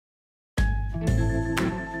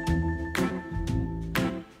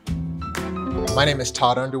My name is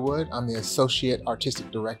Todd Underwood. I'm the Associate Artistic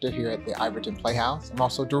Director here at the Ivoryton Playhouse. I'm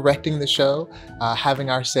also directing the show, having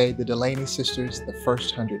our say, the DELANY Sisters, the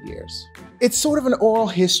First 100 Years. It's sort of an oral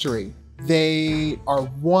history. They are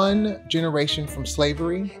one generation from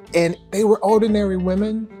slavery, and they were ordinary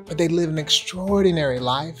women, but they lived an extraordinary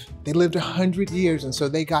life. They lived 100 years, and so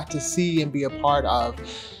they got to see and be a part of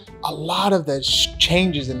a lot of the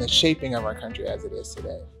changes in the shaping of our country as it is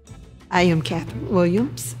today. I am Catherine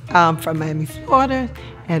Williams. I'm from Miami, Florida,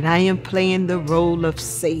 and I am playing the role of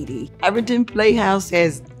Sadie. Ivoryton Playhouse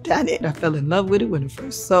has done it. I fell in love with it when I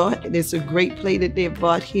first saw it. And it's a great play that they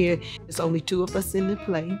brought here. There's only 2 of us in the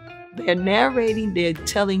play. They're narrating, they're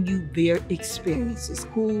telling you their experiences,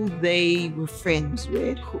 who they were friends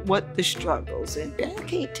with, what the struggles, and I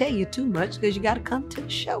can't tell you too much because you got to come to the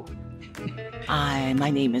show. My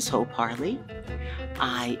name is Hope Harley.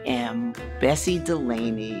 I am Bessie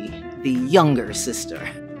Delany, the younger sister.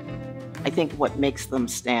 I think what makes them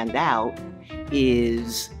stand out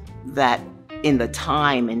is that in the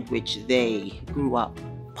time in which they grew up,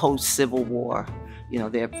 post-Civil War, you know,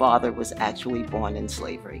 their father was actually born in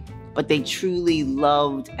slavery. But they truly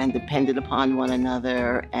loved and depended upon one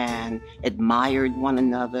another and admired one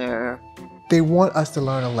another. They want us to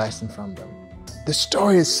learn a lesson from them. The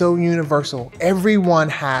story is so universal. Everyone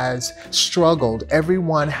has struggled.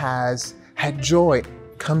 Everyone has had joy.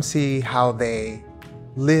 Come see how they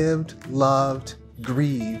lived, loved,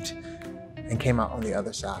 grieved, and came out on the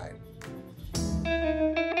other side.